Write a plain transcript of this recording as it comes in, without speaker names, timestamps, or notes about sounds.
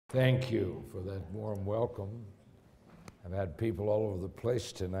Thank you for that warm welcome. I've had people all over the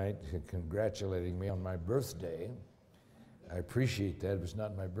place tonight congratulating me on my birthday. I appreciate that, but it's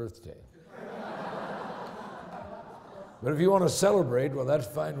not my birthday. But if you want to celebrate, well, that's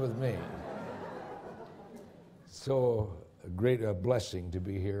fine with me. So a blessing to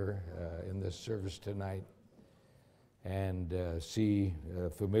be here in this service tonight and see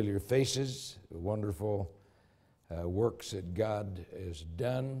familiar faces, wonderful works that God has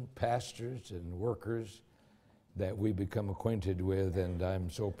done, pastors and workers that we become acquainted with, and I'm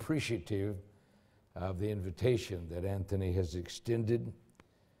so appreciative of the invitation that Anthony has extended.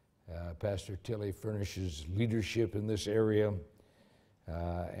 Pastor Tilly furnishes leadership in this area,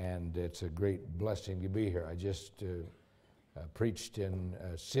 and it's a great blessing to be here. I just preached in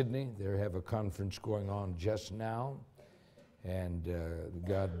Sydney. They have a conference going on just now, and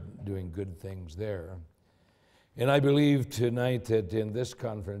God doing good things there. And I believe tonight that in this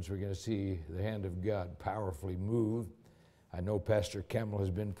conference we're going to see the hand of God powerfully move. I know Pastor Campbell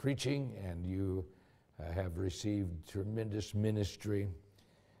has been preaching, and you have received tremendous ministry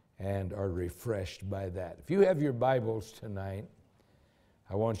and are refreshed by that. If you have your Bibles tonight,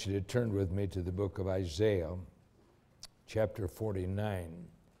 I want you to turn with me to the book of Isaiah, chapter 49.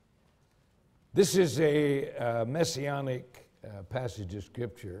 This is a messianic passage of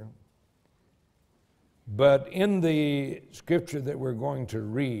Scripture. But in the scripture that we're going to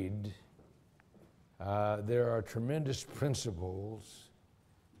read, there are tremendous principles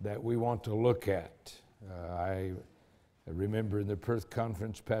that we want to look at. I remember in the Perth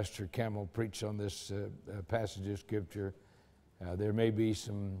conference, Pastor Campbell preached on this passage of scripture. There may be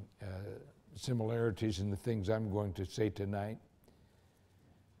some similarities in the things I'm going to say tonight.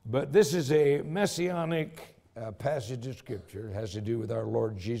 But this is a messianic passage of scripture. It has to do with our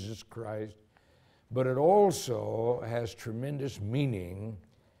Lord Jesus Christ. But it also has tremendous meaning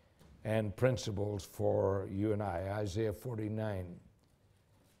and principles for you and I. Isaiah 49.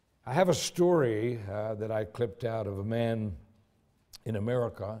 I have a story that I clipped out of a man in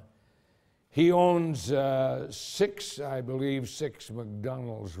America. He owns six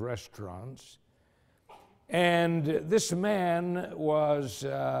McDonald's restaurants. And this man was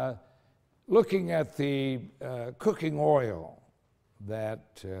looking at the cooking oil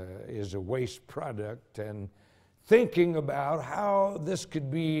that is a waste product and thinking about how this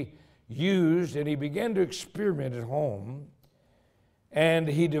could be used, and he began to experiment at home, and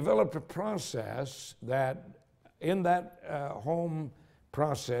he developed a process that in that home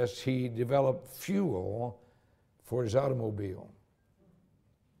process he developed fuel for his automobile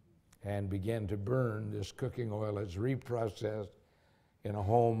and began to burn this cooking oil as reprocessed in a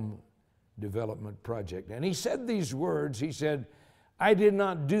home development project. And he said these words, he said, "I did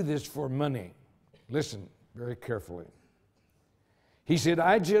not do this for money." Listen very carefully. He said,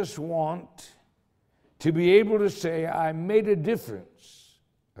 "I just want to be able to say I made a difference,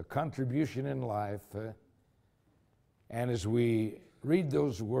 a contribution in life." And as we read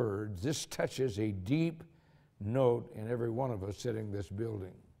those words, this touches a deep note in every one of us sitting in this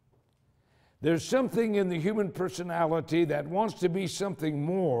building. There's something in the human personality that wants to be something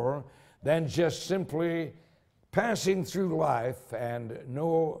more than just simply passing through life and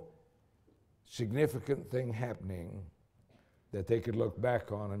no significant thing happening that they could look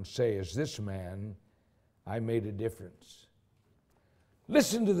back on and say, as this man, I made a difference.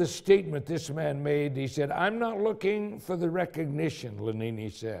 Listen to the statement this man made. He said, "I'm not looking for the recognition,"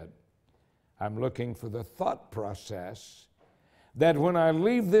 Lenini said. "I'm looking for the thought process that when I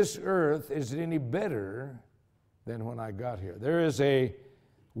leave this earth, is it any better than when I got here?" There is a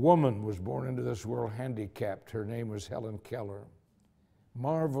woman was born into this world handicapped. Her name was Helen Keller.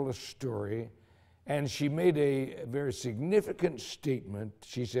 Marvelous story. And she made a very significant statement.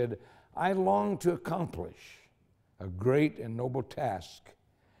 She said, "I long to accomplish a great and noble task,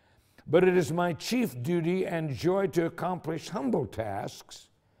 but it is my chief duty and joy to accomplish humble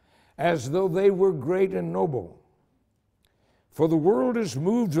tasks as though they were great and noble. For the world is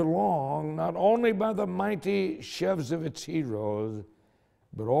moved along not only by the mighty shoves of its heroes,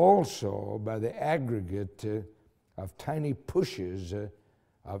 but also by the aggregate of tiny pushes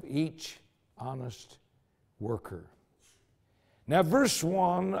of each honest worker." Now, verse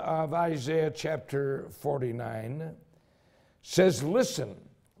 1 of Isaiah chapter 49 says, "Listen,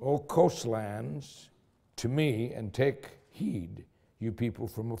 O coastlands, to me, and take heed, you people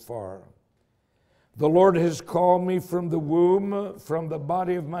from afar. The Lord has called me from the womb, from the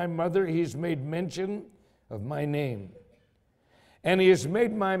body of my mother. He's made mention of my name. And he has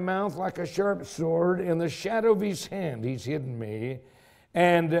made my mouth like a sharp sword. In the shadow of his hand he's hidden me,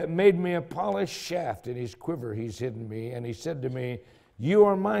 and made me a polished shaft. In his quiver he's hidden me. And he said to me, You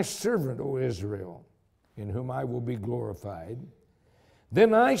are my servant, O Israel, in whom I will be glorified.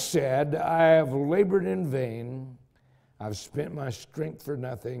 Then I said, I have labored in vain. I've spent my strength for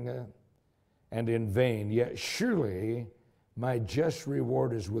nothing and in vain. Yet surely my just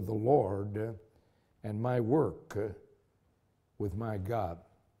reward is with the Lord, and my work with my God.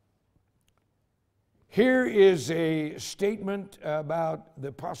 Here is a statement about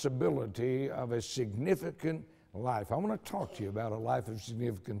the possibility of a significant life. I want to talk to you about a life of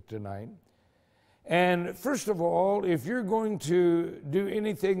significance tonight. And first of all, if you're going to do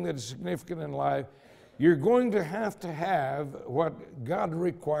anything that is significant in life, you're going to have what God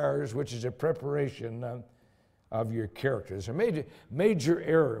requires, which is a preparation of your character. There's a major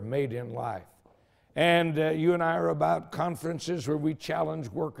error made in life. And you and I are about conferences where we challenge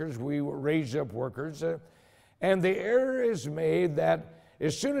workers, we raise up workers. And the error is made that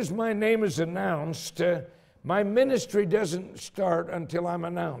as soon as my name is announced, my ministry doesn't start until I'm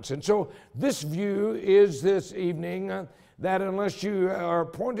announced. And so this view is this evening that unless you are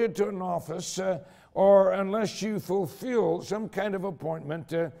appointed to an office or unless you fulfill some kind of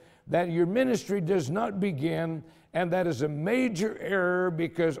appointment, that your ministry does not begin, and that is a major error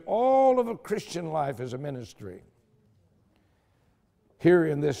because all of a Christian life is a ministry. Here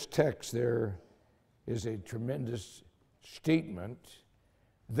in this text there is a tremendous statement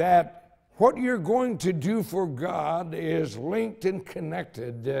that what you're going to do for God is linked and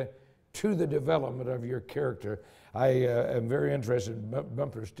connected to the development of your character. I am very interested in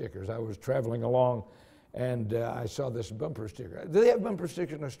bumper stickers. I was traveling along and I saw this bumper sticker. Do they have bumper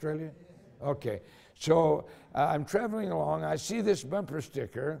stickers in Australia? Okay. So I'm traveling along. I see this bumper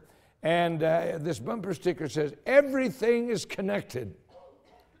sticker, and this bumper sticker says, "Everything is connected."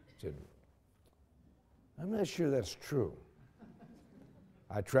 I said, I'm not sure that's true.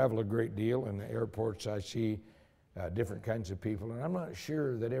 I travel a great deal. In the airports, I see different kinds of people, and I'm not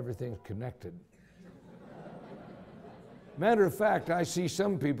sure that everything's connected. Matter of fact, I see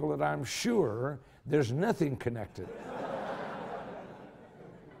some people that I'm sure there's nothing connected.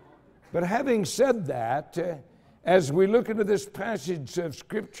 But having said that, as we look into this passage of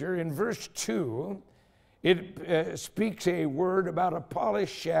Scripture in verse 2, it speaks a word about a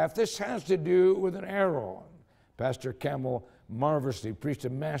polished shaft. This has to do with an arrow. Pastor Campbell marvelously preached a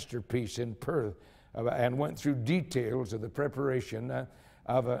masterpiece in Perth and went through details of the preparation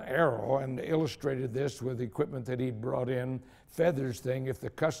of an arrow and illustrated this with equipment that he'd brought in. Feathers thing, if the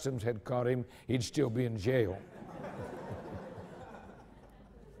customs had caught him, he'd still be in jail.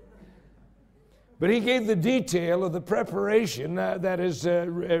 But he gave the detail of the preparation that is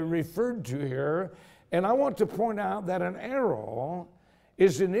referred to here. And I want to point out that an arrow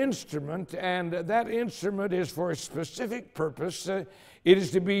is an instrument, and that instrument is for a specific purpose. It is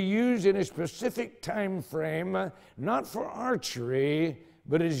to be used in a specific time frame, not for archery,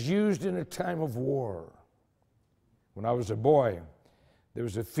 but is used in a time of war. When I was a boy, there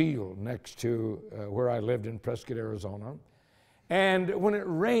was a field next to where I lived in Prescott, Arizona. And when it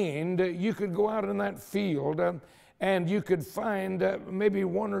rained, you could go out in that field and you could find maybe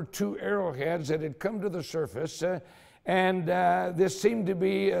one or two arrowheads that had come to the surface. And this seemed to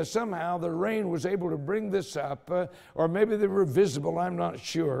be somehow the rain was able to bring this up, or maybe they were visible, I'm not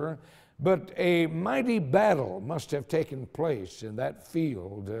sure. But a mighty battle must have taken place in that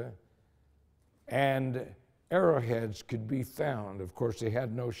field, and arrowheads could be found. Of course, they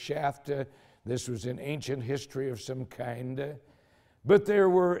had no shaft. This was in ancient history of some kind. But there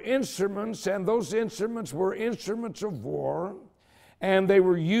were instruments, and those instruments were instruments of war, and they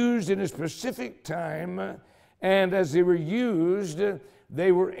were used in a specific time, and as they were used,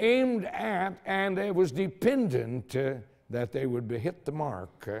 they were aimed at, and it was dependent that they would hit the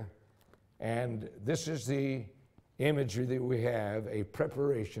mark. And this is the imagery that we have, a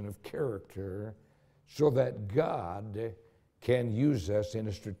preparation of character so that God can use us in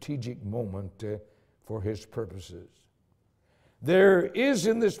a strategic moment for His purposes. There is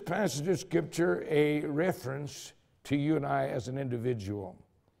in this passage of Scripture a reference to you and I as an individual.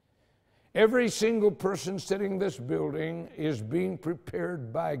 Every single person sitting in this building is being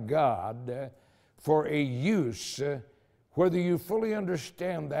prepared by God for a use, whether you fully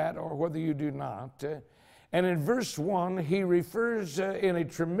understand that or whether you do not. And in verse 1, he refers in a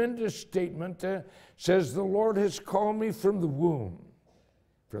tremendous statement, says, "The Lord has called me from the womb.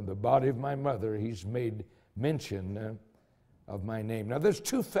 From the body of my mother, He's made mention of my name." Now, there's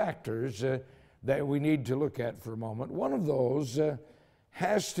two factors that we need to look at for a moment. One of those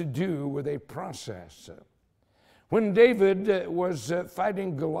has to do with a process. When David was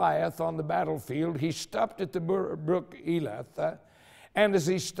fighting Goliath on the battlefield, he stopped at the brook Elath, and as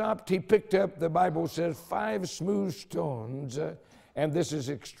he stopped, he picked up, the Bible says, 5 smooth stones, and this is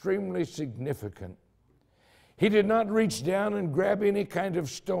extremely significant. He did not reach down and grab any kind of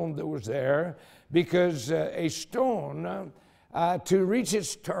stone that was there, because a stone, to reach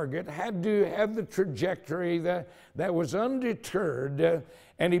its target, had to have the trajectory that was undeterred,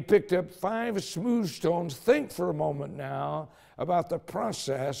 and he picked up 5 smooth stones. Think for a moment now about the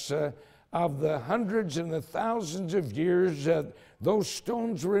process of the hundreds and the thousands of years those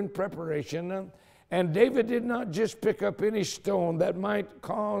stones were in preparation. And David did not just pick up any stone that might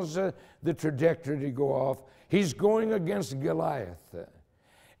cause the trajectory to go off. He's going against Goliath.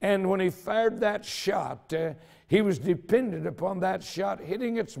 And when he fired that shot, he was dependent upon that shot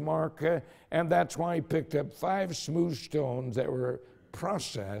hitting its mark, and that's why he picked up 5 smooth stones that were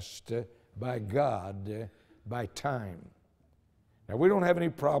processed by God by time. Now, we don't have any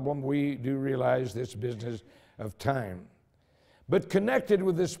problem. We do realize this business of time. But connected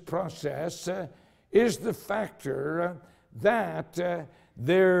with this process is the factor that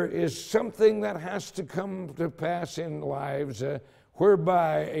there is something that has to come to pass in lives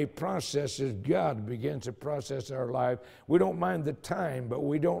whereby a process, as God begins to process our life. We don't mind the time, but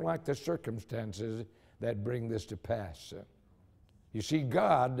we don't like the circumstances that bring this to pass. You see,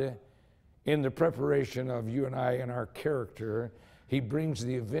 God, in the preparation of you and I and our character, He brings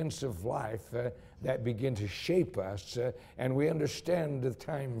the events of life that begin to shape us, and we understand the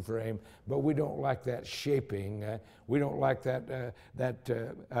time frame, but we don't like that shaping. We don't like that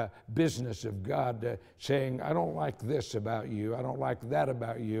business of God saying, I don't like this about you, I don't like that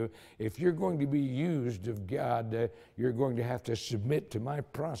about you. If you're going to be used of God, you're going to have to submit to my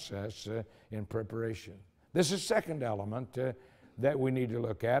process in preparation. This is the second element that we need to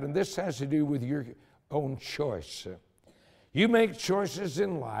look at, and this has to do with your own choice. You make choices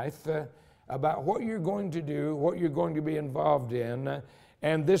in life about what you're going to do, what you're going to be involved in,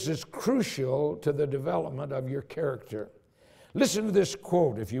 and this is crucial to the development of your character. Listen to this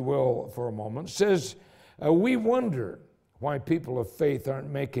quote, if you will, for a moment. It says, we wonder why people of faith aren't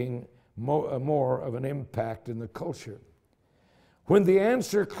making more of an impact in the culture, when the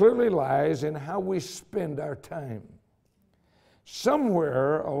answer clearly lies in how we spend our time.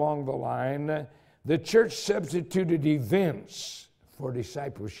 Somewhere along the line, the church substituted events for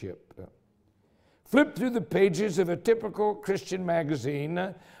discipleship. Flip through the pages of a typical Christian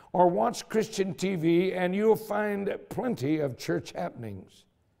magazine or watch Christian TV and you'll find plenty of church happenings.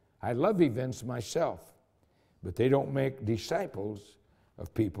 I love events myself, but they don't make disciples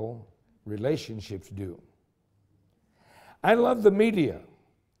of people. Relationships do. I love the media,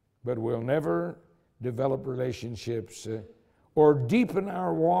 but we'll never develop relationships or deepen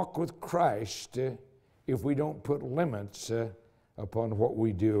our walk with Christ if we don't put limits upon what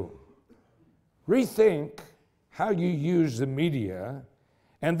we do. Rethink how you use the media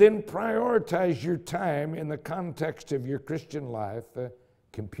and then prioritize your time in the context of your Christian life.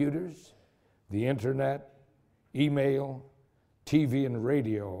 Computers, the internet, email, TV, and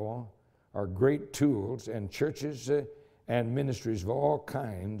radio are great tools, and churches and ministries of all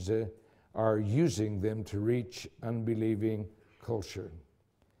kinds are using them to reach unbelieving culture.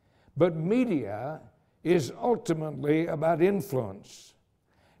 But media is ultimately about influence.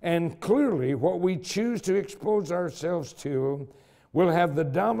 And clearly what we choose to expose ourselves to will have the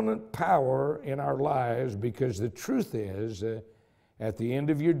dominant power in our lives, because the truth is, at the end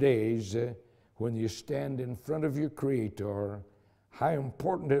of your days, when you stand in front of your Creator, how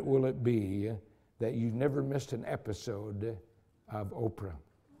important will it be that you never missed an episode of Oprah.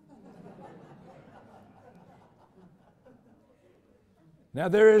 Now,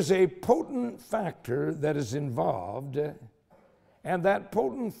 there is a potent factor that is involved, and that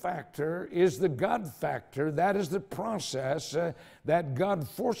potent factor is the God factor. That is the process that God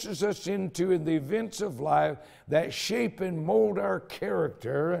forces us into in the events of life that shape and mold our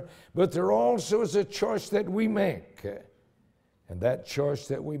character, but there also is a choice that we make, and that choice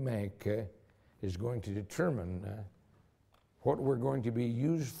that we make is going to determine what we're going to be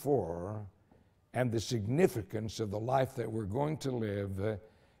used for and the significance of the life that we're going to live,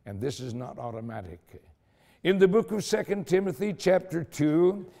 and this is not automatic. In the book of 2 Timothy chapter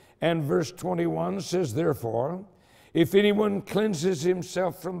 2 and verse 21 says, therefore, if anyone cleanses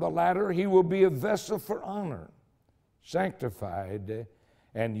himself from the latter, he will be a vessel for honor, sanctified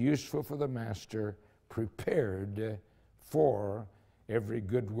and useful for the master, prepared for every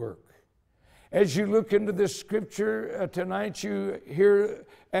good work. As you look into this scripture tonight, you hear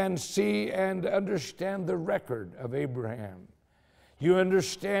and see and understand the record of Abraham. You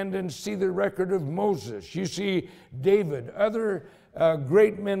understand and see the record of Moses. You see David, other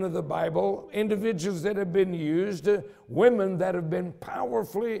great men of the Bible, individuals that have been used, women that have been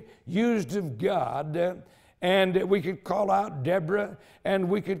powerfully used of God. And we could call out Deborah, and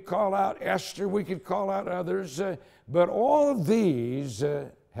we could call out Esther, we could call out others, but all of these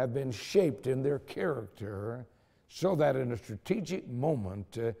have been shaped in their character so that in a strategic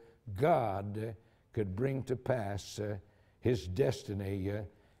moment, God could bring to pass his destiny.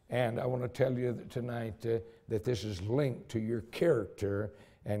 And I want to tell you that tonight that this is linked to your character,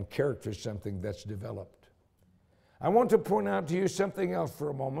 and character is something that's developed. I want to point out to you something else for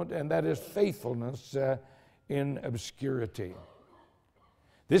a moment, and that is faithfulness in obscurity.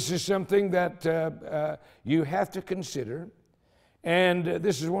 This is something that you have to consider, and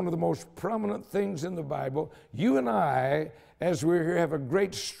this is one of the most prominent things in the Bible. You and I, as we're here, have a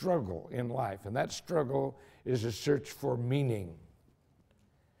great struggle in life, and that struggle is a search for meaning.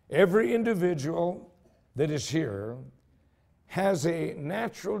 Every individual that is here has a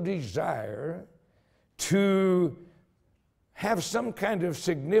natural desire to have some kind of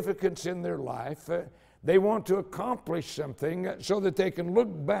significance in their life. They want to accomplish something so that they can look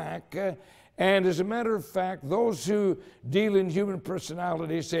back. And as a matter of fact, those who deal in human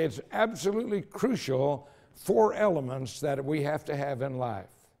personality say it's absolutely crucial 4 elements that we have to have in life.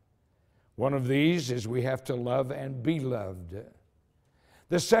 One of these is we have to love and be loved.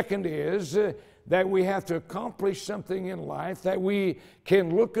 The second is that we have to accomplish something in life, that we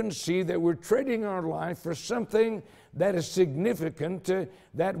can look and see that we're trading our life for something that is significant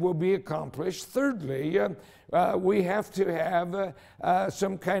that will be accomplished. Thirdly, we have to have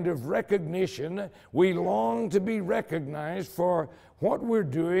some kind of recognition. We long to be recognized for what we're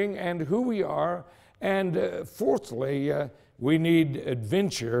doing and who we are. And fourthly, we need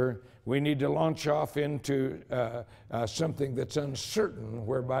adventure. We need to launch off into something that's uncertain,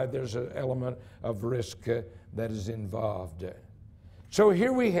 whereby there's an element of risk that is involved. So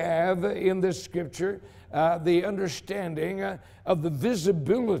here we have in this scripture the understanding of the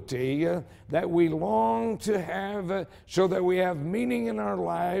visibility that we long to have so that we have meaning in our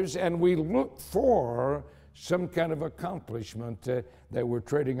lives, and we look for some kind of accomplishment that we're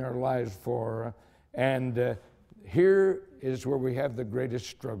trading our lives for. And here is where we have the greatest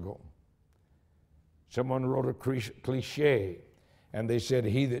struggle. Someone wrote a cliche, and they said,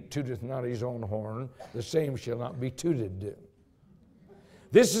 "He that tooteth not his own horn, the same shall not be tooted."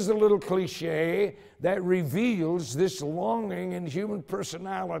 This is a little cliche that reveals this longing in human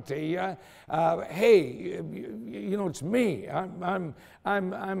personality. Hey, you know, it's me.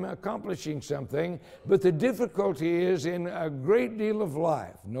 I'm accomplishing something, but the difficulty is in a great deal of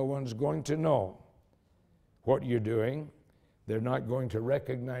life, no one's going to know what you're doing. They're not going to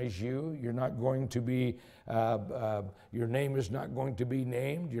recognize you. You're not going to be, your name is not going to be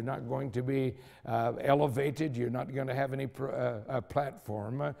named. You're not going to be elevated. You're not going to have any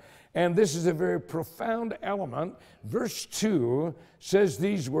platform. And this is a very profound element. Verse 2 says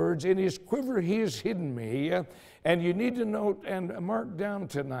these words, "In his quiver he has hidden me." And you need to note and mark down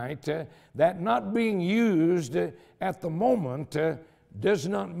tonight that not being used at the moment does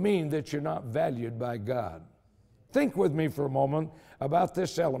not mean that you're not valued by God. Think with me for a moment about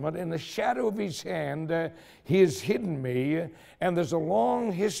this element. In the shadow of his hand, he has hidden me. And there's a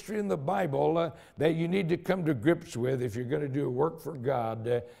long history in the Bible that you need to come to grips with if you're going to do work for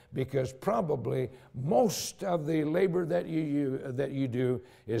God, because probably most of the labor that you do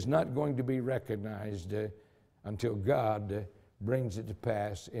is not going to be recognized until God brings it to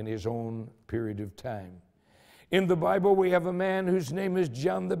pass in his own period of time. In the Bible, we have a man whose name is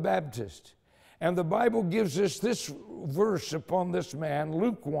John the Baptist. And the Bible gives us this verse upon this man,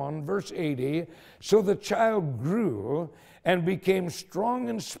 Luke 1, verse 80. "So the child grew and became strong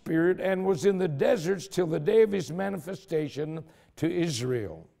in spirit and was in the deserts till the day of his manifestation to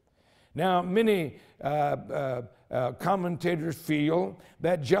Israel." Now, many commentators feel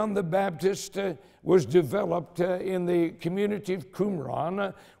that John the Baptist was developed in the community of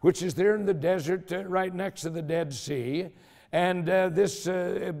Qumran, which is there in the desert right next to the Dead Sea. And this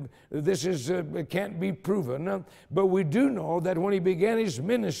can't be proven, but we do know that when he began his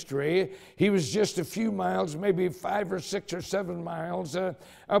ministry, he was just a few miles, maybe 5 or 6 or 7 miles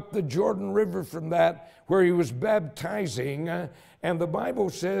up the Jordan River from that, where he was baptizing. And the Bible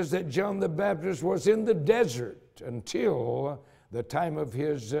says that John the Baptist was in the desert until the time of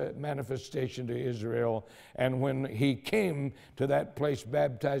his manifestation to Israel. And when he came to that place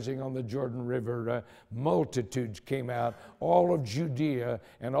baptizing on the Jordan River, multitudes came out. All of Judea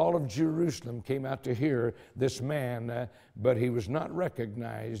and all of Jerusalem came out to hear this man, but he was not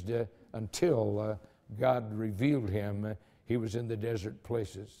recognized until God revealed him. He was in the desert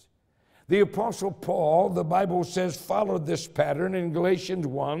places. The Apostle Paul, the Bible says, followed this pattern in Galatians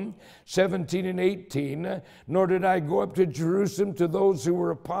 1, 17 and 18. Nor did I go up to Jerusalem to those who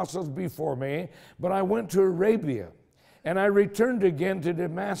were apostles before me, but I went to Arabia. And I returned again to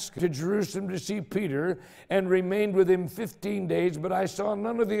Damascus, to Jerusalem to see Peter, and remained with him 15 days. But I saw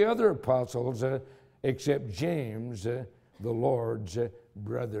none of the other apostles except James, the Lord's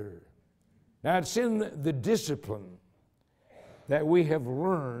brother. Now it's in the discipline that we have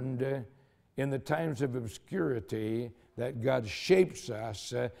learned in the times of obscurity that God shapes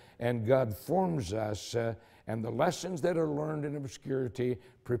us and God forms us, and the lessons that are learned in obscurity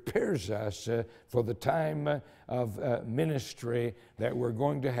prepares us for the time of ministry that we're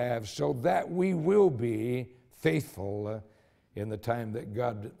going to have, so that we will be faithful in the time that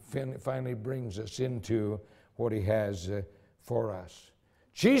God finally brings us into what He has for us.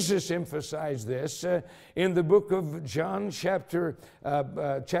 Jesus emphasized this in the book of John, chapter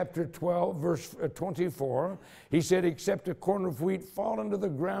 12, verse 24. He said, except a corn of wheat fall into the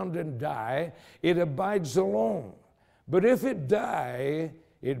ground and die, it abides alone. But if it die,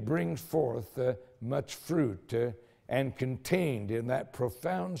 it brings forth much fruit. And contained in that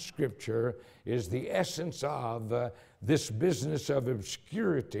profound scripture is the essence of this business of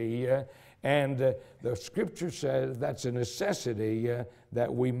obscurity. And the scripture says that's a necessity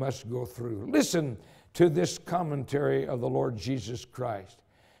that we must go through. Listen to this commentary of the Lord Jesus Christ.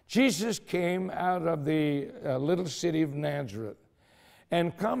 Jesus came out of the little city of Nazareth.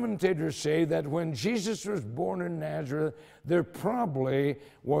 And commentators say that when Jesus was born in Nazareth, there probably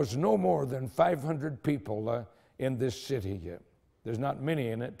was no more than 500 people in this city. There's not many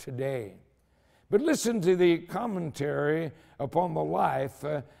in it today. But listen to the commentary upon the life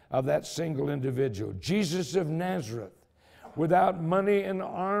of that single individual. Jesus of Nazareth, without money and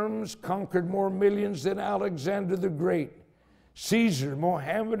arms, conquered more millions than Alexander the Great, Caesar,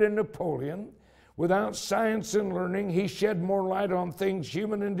 Mohammed, and Napoleon. Without science and learning, he shed more light on things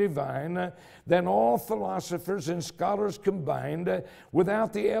human and divine than all philosophers and scholars combined.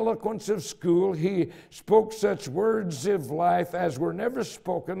 Without the eloquence of school, he spoke such words of life as were never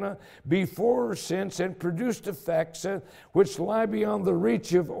spoken before or since, and produced effects which lie beyond the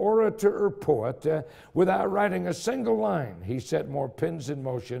reach of orator or poet. Without writing a single line, he set more pens in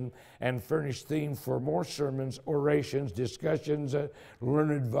motion and furnished themes for more sermons, orations, discussions,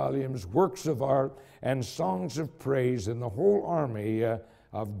 learned volumes, works of art, and songs of praise in the whole army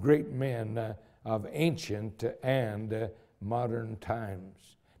of great men of ancient and modern times.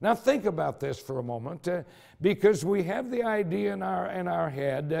 Now think about this for a moment, because we have the idea in our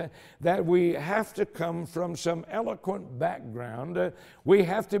head that we have to come from some eloquent background. We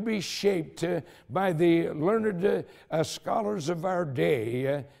have to be shaped by the learned scholars of our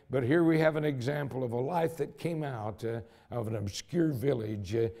day. But here we have an example of a life that came out of an obscure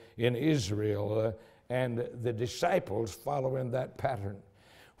village in Israel, and the disciples follow in that pattern.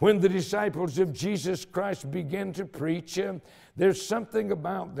 When the disciples of Jesus Christ began to preach, there's something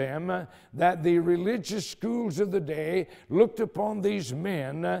about them that the religious schools of the day looked upon these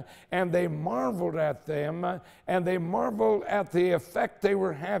men, and they marveled at them, and they marveled at the effect they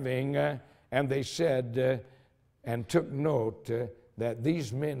were having, and they said and took note that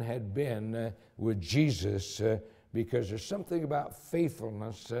these men had been with Jesus, because there's something about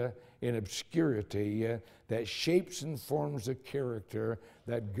faithfulness in obscurity that shapes and forms a character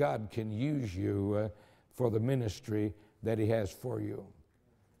that God can use you for the ministry that He has for you.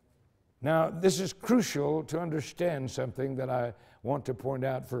 Now, this is crucial to understand something that I want to point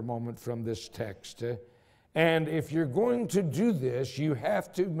out for a moment from this text. And if you're going to do this, you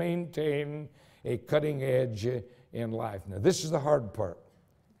have to maintain a cutting edge in life. Now, this is the hard part.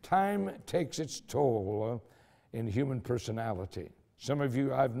 Time takes its toll in human personality. Some of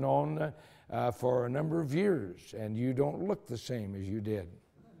you I've known for a number of years, and you don't look the same as you did.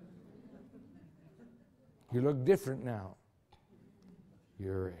 You look different now.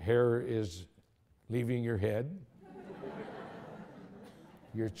 Your hair is leaving your head.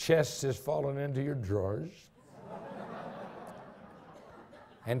 Your chest has fallen into your drawers.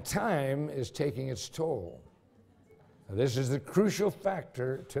 And time is taking its toll. Now, this is the crucial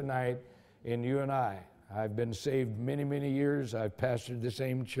factor tonight in you and I. I've been saved many, many years. I've pastored the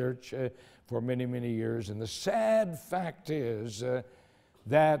same church for many, many years. And the sad fact is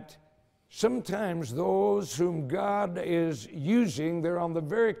that sometimes those whom God is using, they're on the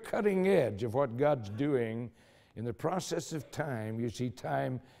very cutting edge of what God's doing. In the process of time, you see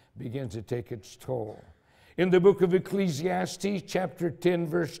time begins to take its toll. In the book of Ecclesiastes, chapter 10,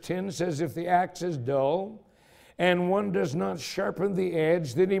 verse 10 says, if the axe is dull, and one does not sharpen the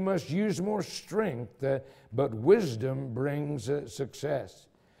edge, then he must use more strength, but wisdom brings success.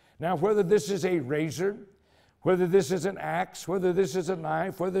 Now, whether this is a razor, whether this is an axe, whether this is a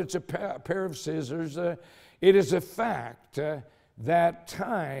knife, whether it's a pair of scissors, it is a fact that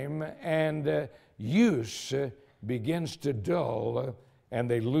time and use begins to dull and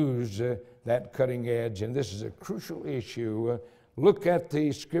they lose that cutting edge. And this is a crucial issue. Look at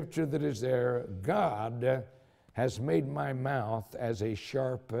the scripture that is there. God has made my mouth as a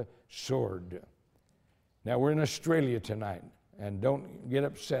sharp sword. Now, we're in Australia tonight. And don't get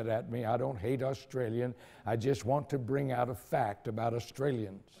upset at me. I don't hate Australian. I just want to bring out a fact about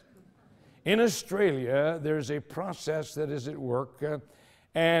Australians. In Australia, there's a process that is at work,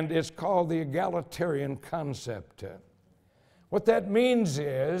 and it's called the egalitarian concept. What that means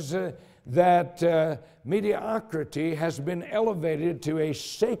is that mediocrity has been elevated to a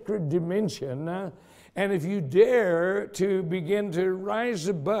sacred dimension. And if you dare to begin to rise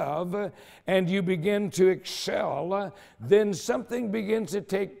above and you begin to excel, then something begins to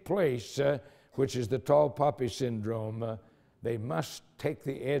take place, which is the tall poppy syndrome. They must take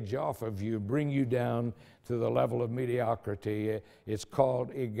the edge off of you, bring you down to the level of mediocrity. It's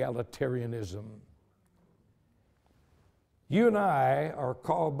called egalitarianism. You and I are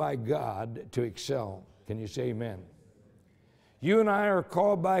called by God to excel. Can you say amen? You and I are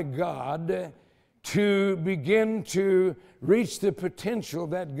called by God to begin to reach the potential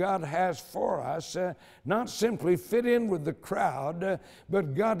that God has for us, not simply fit in with the crowd,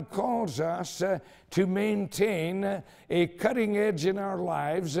 but God calls us to maintain a cutting edge in our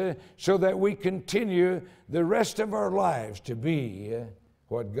lives so that we continue the rest of our lives to be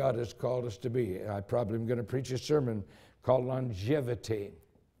what God has called us to be. I probably am going to preach a sermon called Longevity.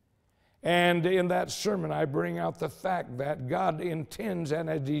 And in that sermon, I bring out the fact that God intends and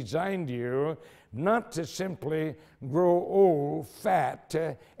has designed you not to simply grow old, fat,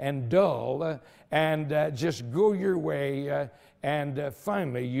 and dull, and just go your way, and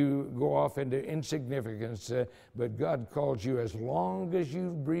finally you go off into insignificance. But God calls you, as long as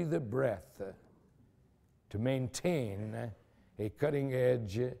you breathe a breath, to maintain a cutting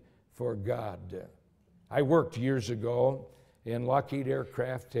edge for God. I worked years ago in Lockheed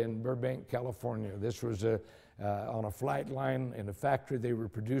Aircraft in Burbank, California. This was on a flight line in a factory. They were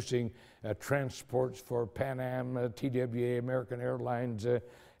producing transports for Pan Am, TWA, American Airlines,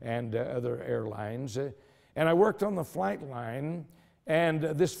 and other airlines. And I worked on the flight line, and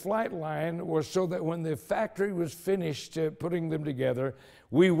this flight line was so that when the factory was finished putting them together,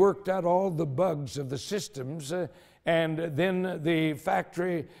 we worked out all the bugs of the systems, and then the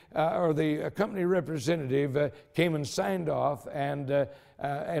factory or the company representative came and signed off and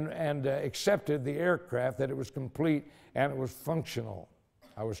accepted the aircraft, that it was complete and it was functional.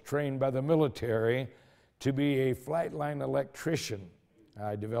 I was trained by the military to be a flight line electrician.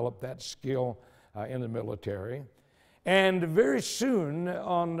 I developed that skill in the military. And very soon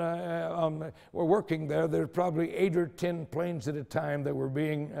we're working there, there's probably 8 or 10 planes at a time that were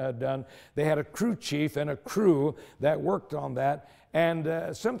being done. They had a crew chief and a crew that worked on that.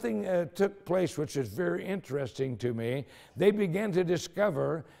 And something took place which is very interesting to me. They began to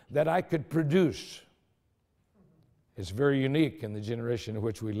discover that I could produce. It's very unique in the generation in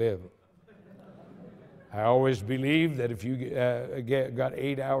which we live. I always believed that if you got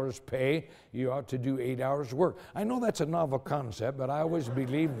 8 hours pay, you ought to do 8 hours work. I know that's a novel concept, but I always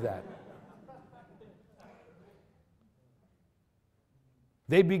believed that.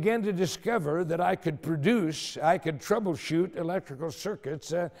 They began to discover that I could produce, I could troubleshoot electrical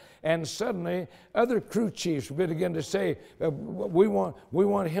circuits, and suddenly other crew chiefs began to say, we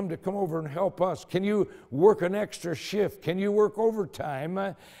want him to come over and help us. Can you work an extra shift? Can you work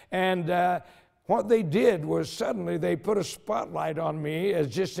overtime? What they did was suddenly they put a spotlight on me as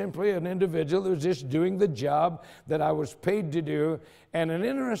just simply an individual that was just doing the job that I was paid to do. And an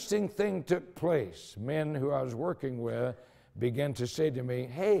interesting thing took place. Men who I was working with began to say to me,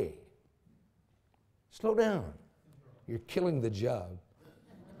 hey, slow down. You're killing the job.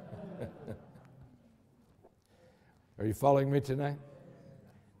 Are you following me tonight?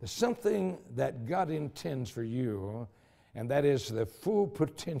 There's something that God intends for you, and that is the full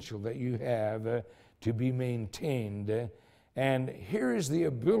potential that you have to be maintained. And here is the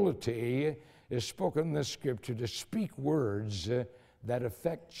ability, is spoken in the scripture, to speak words that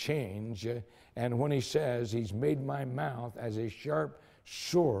affect change. And when he says, he's made my mouth as a sharp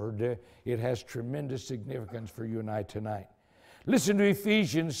sword, it has tremendous significance for you and I tonight. Listen to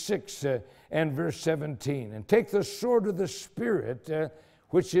Ephesians 6 and verse 17. And take the sword of the Spirit,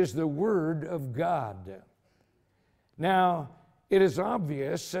 which is the word of God. Now, it is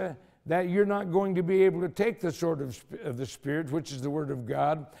obvious that you're not going to be able to take the sword of the Spirit, which is the Word of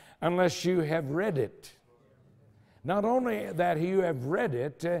God, unless you have read it, Not only that you have read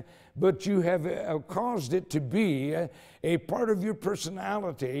it, but you have caused it to be a part of your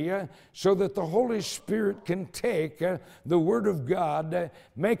personality so that the Holy Spirit can take the Word of God,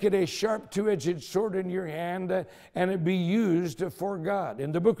 make it a sharp two-edged sword in your hand, and it be used for God.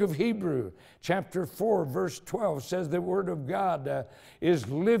 In the book of Hebrews, chapter 4, verse 12 says the Word of God is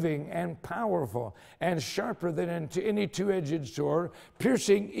living and powerful and sharper than any two-edged sword,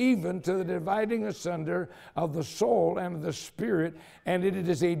 piercing even to the dividing asunder of the soul and of the spirit, and it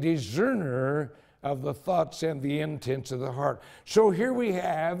is a discerner of the thoughts and the intents of the heart. So here we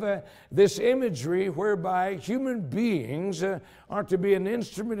have this imagery whereby human beings are to be an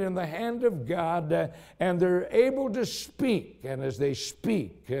instrument in the hand of God, and they're able to speak, and as they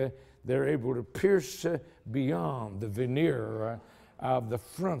speak, they're able to pierce beyond the veneer of the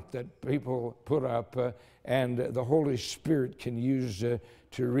front that people put up, and the Holy Spirit can use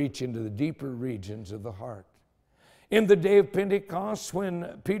to reach into the deeper regions of the heart. In the day of Pentecost,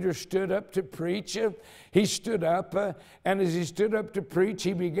 when Peter stood up to preach, he stood up, and as he stood up to preach,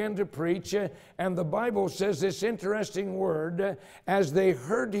 he began to preach, and the Bible says this interesting word, as they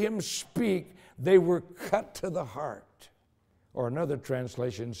heard him speak, they were cut to the heart. Or another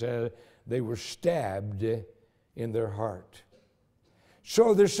translation says they were stabbed in their heart.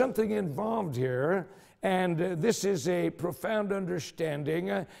 So there's something involved here. And this is a profound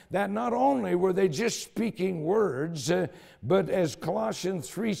understanding that not only were they just speaking words, but as Colossians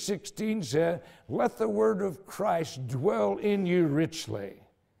 3:16 said, let the word of Christ dwell in you richly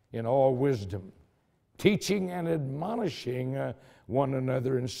in all wisdom, teaching and admonishing one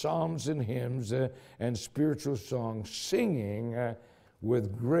another in psalms and hymns and spiritual songs, singing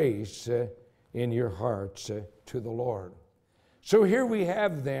with grace in your hearts to the Lord. So here we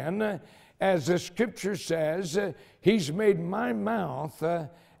have then, as the scripture says, he's made my mouth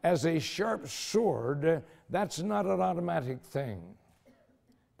as a sharp sword. That's not an automatic thing.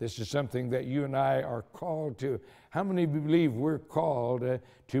 This is something that you and I are called to. How many believe we're called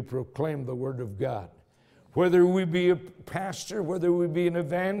to proclaim the Word of God? Whether we be a pastor, whether we be an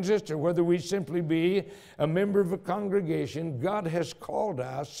evangelist, or whether we simply be a member of a congregation, God has called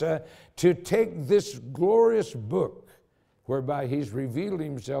us to take this glorious book whereby he's revealed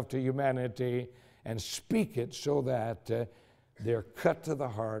himself to humanity and speak it so that they're cut to the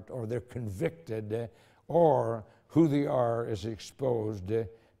heart, or they're convicted, or who they are is exposed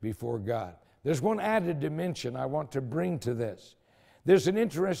before God. There's one added dimension I want to bring to this. There's an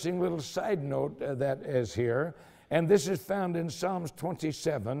interesting little side note that is here, and this is found in Psalms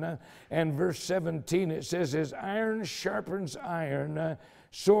 27 and verse 17. It says, as iron sharpens iron,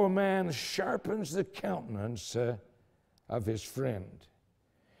 so a man sharpens the countenance of his friend.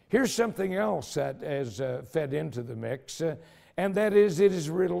 Here's something else that is fed into the mix, and that is it is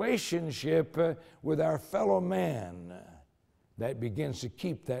relationship with our fellow man that begins to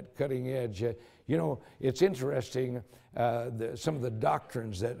keep that cutting edge. You know, it's interesting, some of the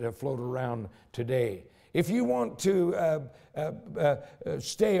doctrines that float around today. If you want to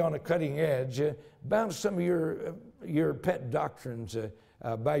stay on a cutting edge, bounce some of your pet doctrines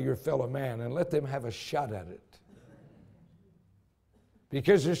by your fellow man and let them have a shot at it.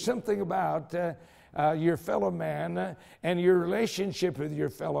 Because there's something about your fellow man and your relationship with your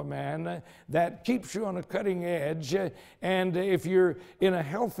fellow man that keeps you on a cutting edge. And if you're in a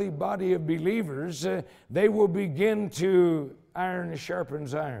healthy body of believers, they will begin to iron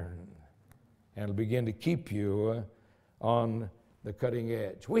sharpens iron. And it'll begin to keep you on the cutting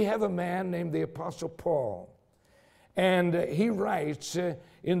edge. We have a man named the Apostle Paul. And he writes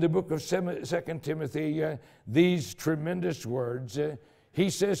in the book of 2 Timothy these tremendous words. He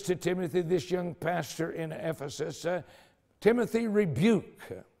says to Timothy, this young pastor in Ephesus, Timothy, rebuke,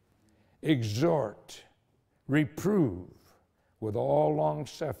 exhort, reprove with all long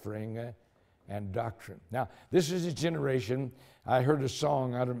suffering and doctrine. Now, this is a generation. I heard a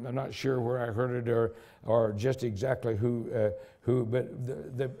song. I'm not sure where I heard it or just exactly who, but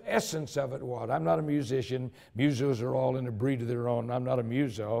the essence of it was, I'm not a musician. Musos are all in a breed of their own. I'm not a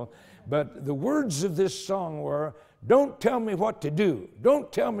muso. But the words of this song were, don't tell me what to do.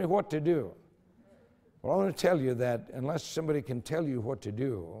 Don't tell me what to do. Well, I want to tell you that unless somebody can tell you what to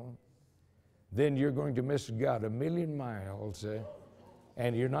do, then you're going to miss God a million miles,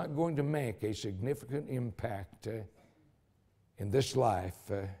 and you're not going to make a significant impact in this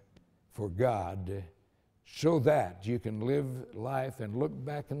life for God, so that you can live life and look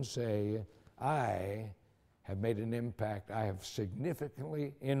back and say, I have made an impact. I have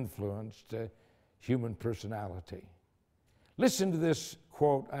significantly influenced human personality. Listen to this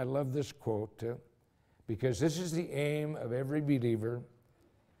quote. I love this quote because this is the aim of every believer,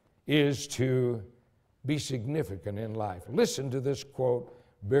 is to be significant in life. Listen to this quote.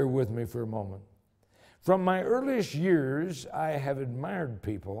 Bear with me for a moment. From my earliest years, I have admired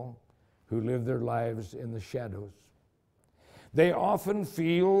people who live their lives in the shadows. They often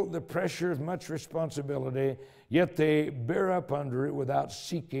feel the pressure of much responsibility, yet they bear up under it without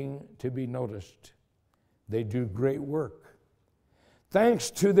seeking to be noticed. They do great work.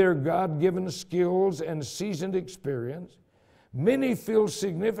 Thanks to their God-given skills and seasoned experience, many fill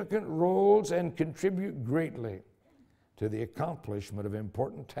significant roles and contribute greatly to the accomplishment of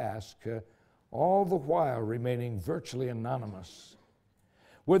important tasks, all the while remaining virtually anonymous.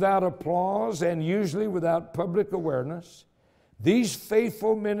 Without applause and usually without public awareness, these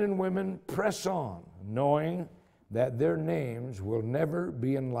faithful men and women press on, knowing that their names will never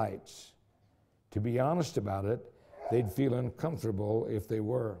be in lights. To be honest about it, they'd feel uncomfortable if they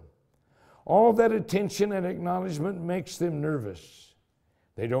were. All that attention and acknowledgement makes them nervous.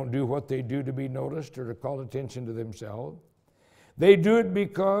 They don't do what they do to be noticed or to call attention to themselves. They do it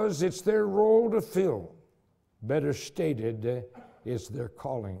because it's their role to fill. Better stated, it's their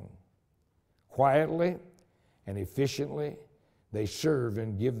calling. Quietly and efficiently, they serve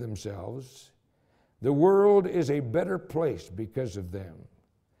and give themselves. The world is a better place because of them.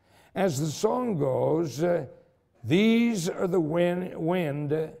 As the song goes, these are the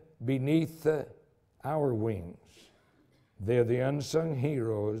wind beneath our wings. They're the unsung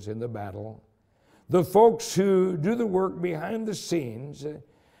heroes in the battle. The folks who do the work behind the scenes,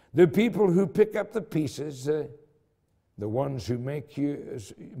 the people who pick up the pieces, the ones who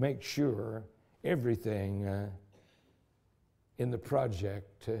make sure everything in the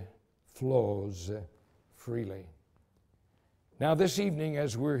project flows freely. Now this evening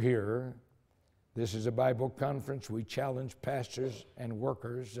as we're here, this is a Bible conference. We challenge pastors and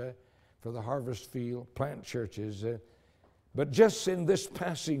workers for the harvest field, plant churches. But just in this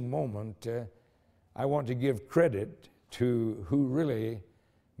passing moment, I want to give credit to who really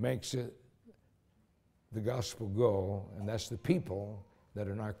makes the gospel go, and that's the people that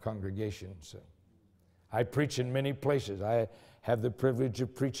are in our congregations. I preach in many places. I have the privilege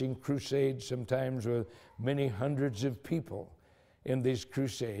of preaching crusades, sometimes with many hundreds of people in these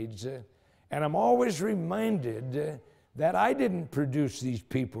crusades. And I'm always reminded that I didn't produce these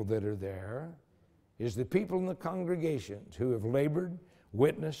people that are there. It's the people in the congregations who have labored,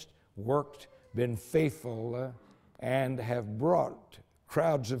 witnessed, worked, been faithful, and have brought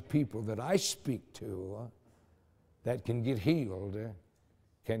crowds of people that I speak to that can get healed,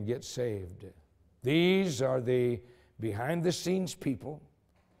 can get saved. These are the behind-the-scenes people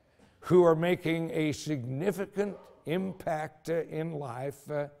who are making a significant impact in life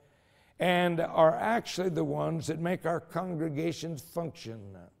and are actually the ones that make our congregations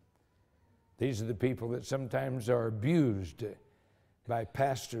function. These are the people that sometimes are abused by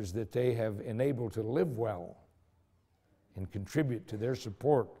pastors that they have enabled to live well and contribute to their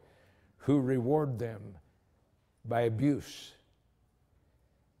support, who reward them by abuse.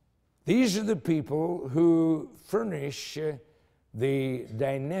 These are the people who furnish the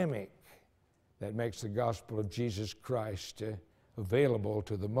dynamic that makes the gospel of Jesus Christ available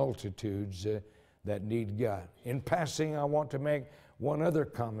to the multitudes that need God. In passing, I want to make one other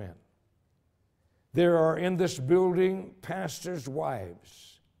comment. There are in this building pastors'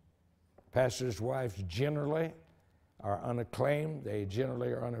 wives. Pastors' wives generally are unacclaimed. They generally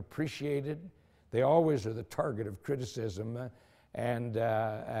are unappreciated. They always are the target of criticism and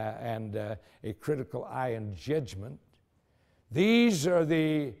a critical eye and judgment. These are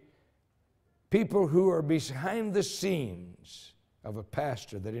the people who are behind the scenes of a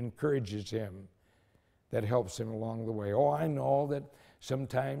pastor that encourages him, that helps him along the way. Oh, I know that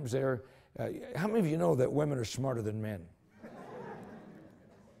sometimes they're... how many of you know that women are smarter than men?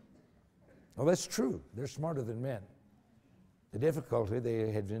 Well, that's true. They're smarter than men. The difficulty,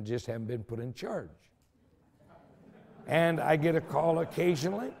 they just haven't been put in charge. And I get a call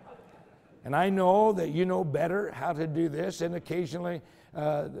occasionally, and I know that you know better how to do this, and occasionally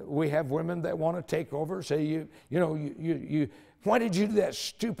we have women that want to take over, say, why did you do that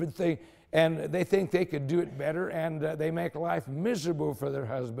stupid thing? And they think they could do it better, and they make life miserable for their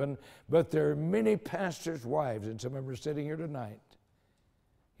husband. But there are many pastors' wives, and some of them are sitting here tonight.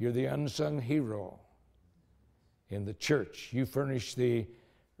 You're the unsung hero in the church. You furnish the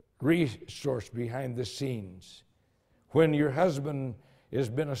resource behind the scenes. When your husband has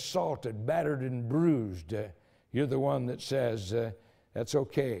been assaulted, battered, and bruised, you're the one that says, that's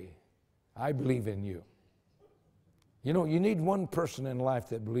okay. I believe in you. You know, you need one person in life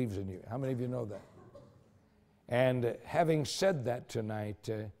that believes in you. How many of you know that? And having said that tonight,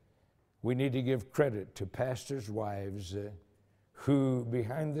 we need to give credit to pastors' wives who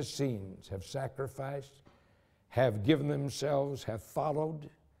behind the scenes have sacrificed, have given themselves, have followed,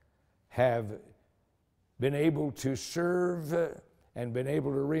 have been able to serve and been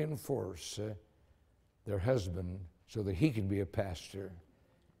able to reinforce their husband so that he can be a pastor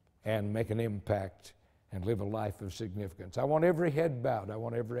and make an impact and live a life of significance. I want every head bowed. I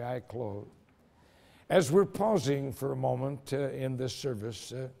want every eye closed. As we're pausing for a moment in this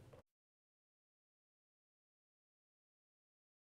service,